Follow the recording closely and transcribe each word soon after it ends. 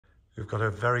We've got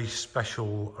a very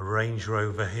special Range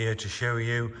Rover here to show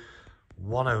you.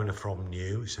 One owner from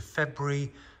new. It's a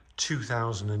February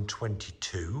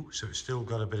 2022, so it's still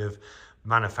got a bit of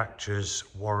manufacturer's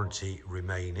warranty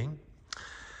remaining.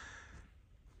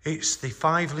 It's the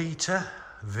 5-litre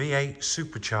V8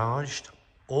 supercharged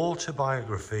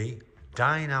Autobiography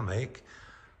dynamic,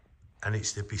 and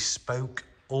it's the Bespoke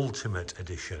Ultimate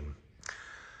Edition.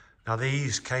 Now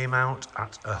these came out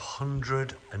at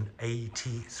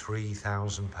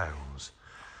 £183,000.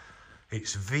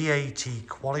 It's VAT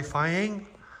qualifying,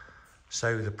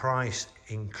 so the price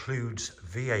includes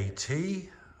VAT.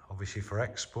 Obviously for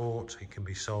export, it can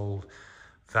be sold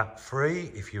VAT-free.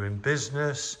 If you're in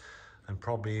business and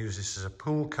probably use this as a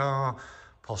pool car,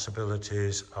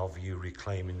 possibilities of you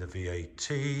reclaiming the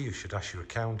VAT. You should ask your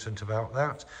accountant about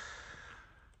that.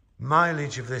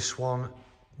 Mileage of this one,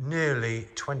 nearly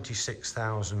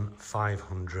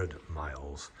 26,500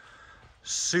 miles.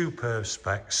 Superb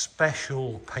spec,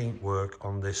 special paintwork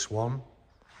on this one.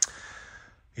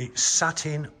 It's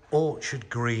Satin Orchard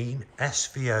Green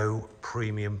SVO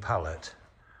premium palette,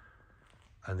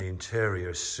 and the interior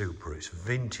is super. It's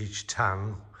vintage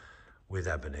tan with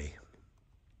ebony.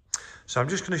 So I'm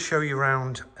just going to show you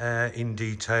around in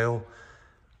detail.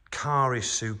 Car is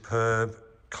superb,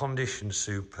 condition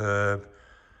superb.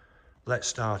 Let's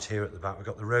start here at the back. We've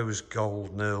got the rose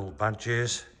gold knurled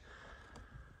badges.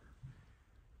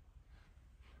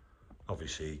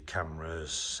 Obviously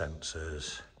cameras,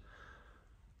 sensors.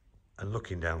 And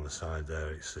looking down the side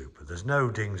there, it's super. There's no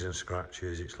dings and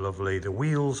scratches, it's lovely. The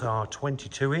wheels are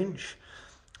 22-inch,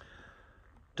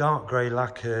 dark grey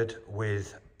lacquered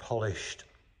with polished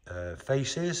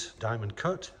faces, diamond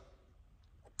cut.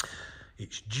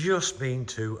 It's just been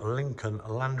to a Lincoln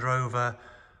Land Rover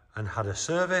and had a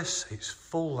service. It's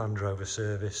full Land Rover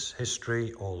service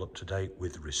history, all up to date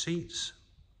with receipts.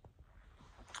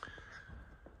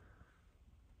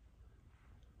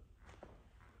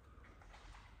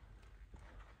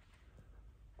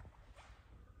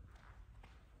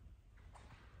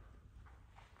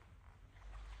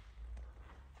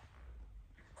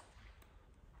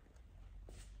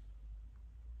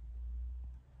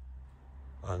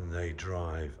 And they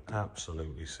drive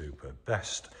absolutely super.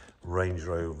 Best Range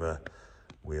Rover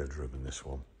we have driven, this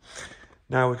one.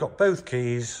 Now we've got both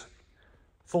keys,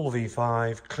 full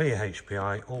V5, clear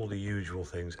HPI, all the usual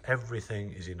things.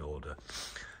 Everything is in order.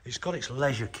 It's got its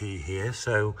leisure key here,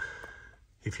 so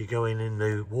if you're going in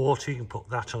the water, you can put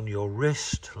that on your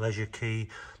wrist, leisure key.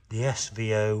 The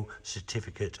SVO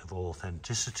certificate of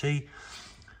authenticity,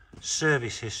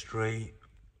 service history,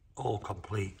 all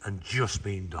complete and just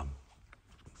been done.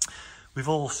 We've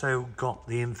also got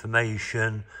the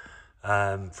information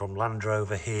from Land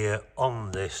Rover here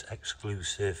on this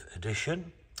exclusive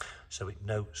edition. So it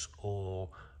notes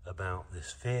all about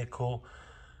this vehicle,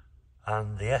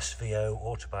 and the SVO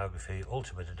Autobiography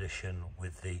Ultimate Edition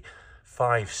with the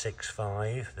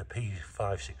 565, the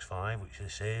P565, which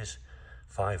this is,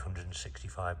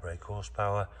 565 brake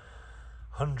horsepower,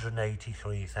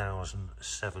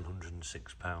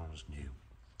 £183,706 new.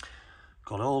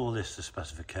 Got all of this, the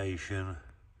specification,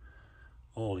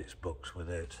 all its books with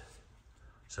it,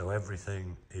 so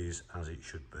everything is as it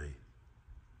should be.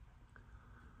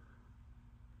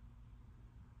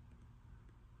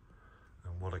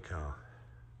 And what a car.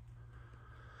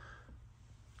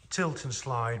 Tilt and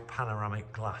slide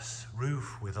panoramic glass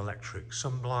roof with electric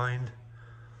sunblind.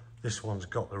 This one's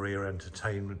got the rear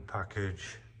entertainment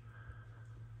package.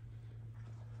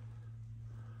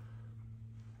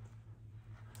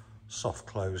 Soft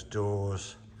closed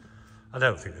doors. I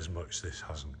don't think there's much this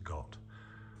hasn't got.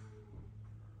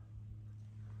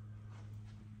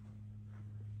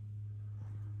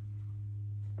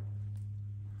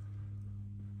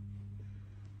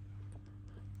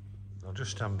 I'll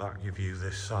just stand back, give you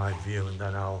this side view, and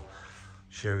then I'll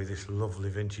show you this lovely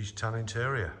vintage tan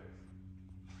interior.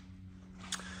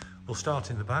 We'll start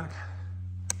in the back.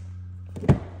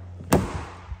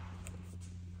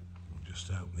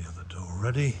 Just open the other door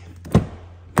ready.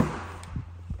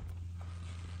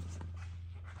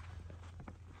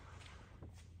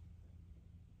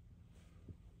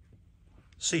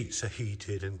 Seats are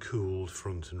heated and cooled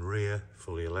front and rear,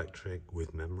 fully electric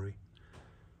with memory.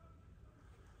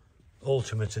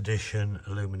 Ultimate Edition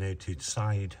illuminated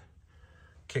side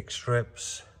kick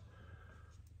strips.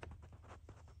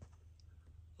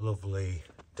 Lovely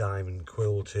diamond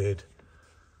quilted.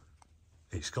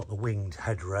 It's got the winged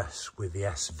headrest with the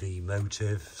SV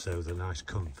motive, so the nice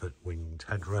comfort winged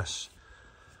headrest.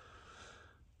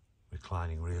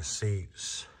 Reclining rear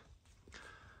seats.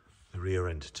 The rear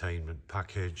entertainment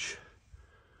package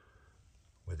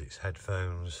with its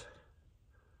headphones.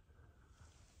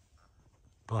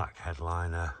 black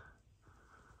headliner,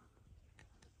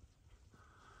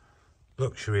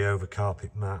 luxury over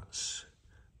carpet mats,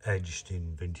 edged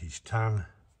in vintage tan.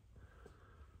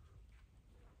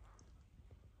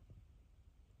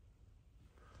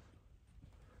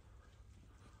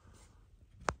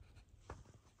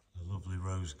 The lovely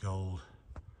rose gold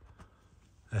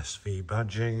SV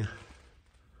badging.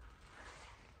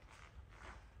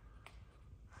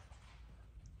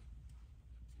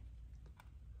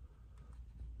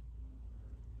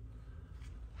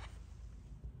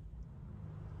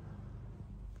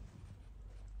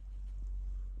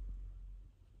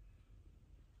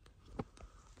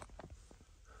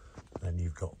 Then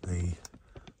you've got the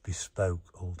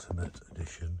Bespoke Ultimate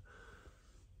Edition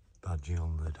badging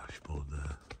on the dashboard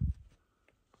there.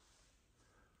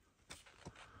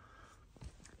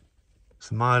 So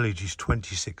the mileage is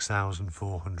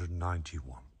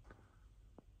 26,491.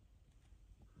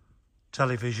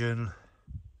 Television,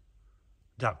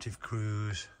 adaptive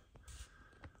cruise.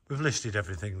 We've listed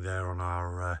everything there on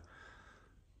our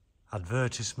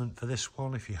advertisement for this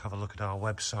one. If you have a look at our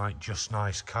website,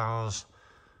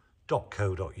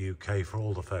 justnicecars.co.uk, for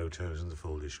all the photos and the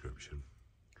full description.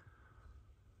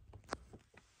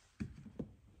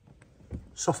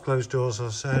 Soft closed doors,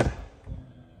 as I said.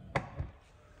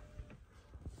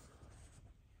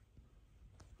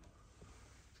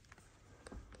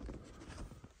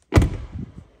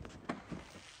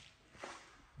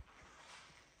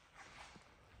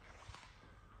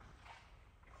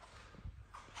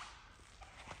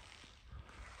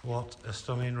 What a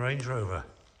stunning Range Rover.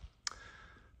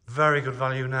 Very good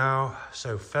value now.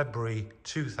 So February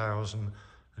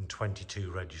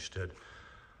 2022 registered,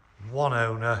 one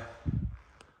owner,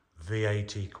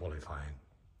 VAT qualifying.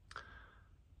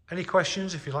 Any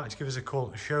questions? If you'd like to give us a call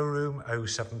at the showroom,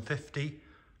 0750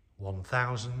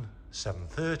 1000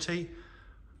 730.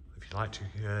 If you'd like to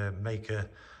make an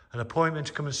appointment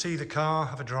to come and see the car,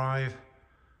 have a drive.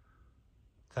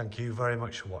 Thank you very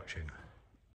much for watching.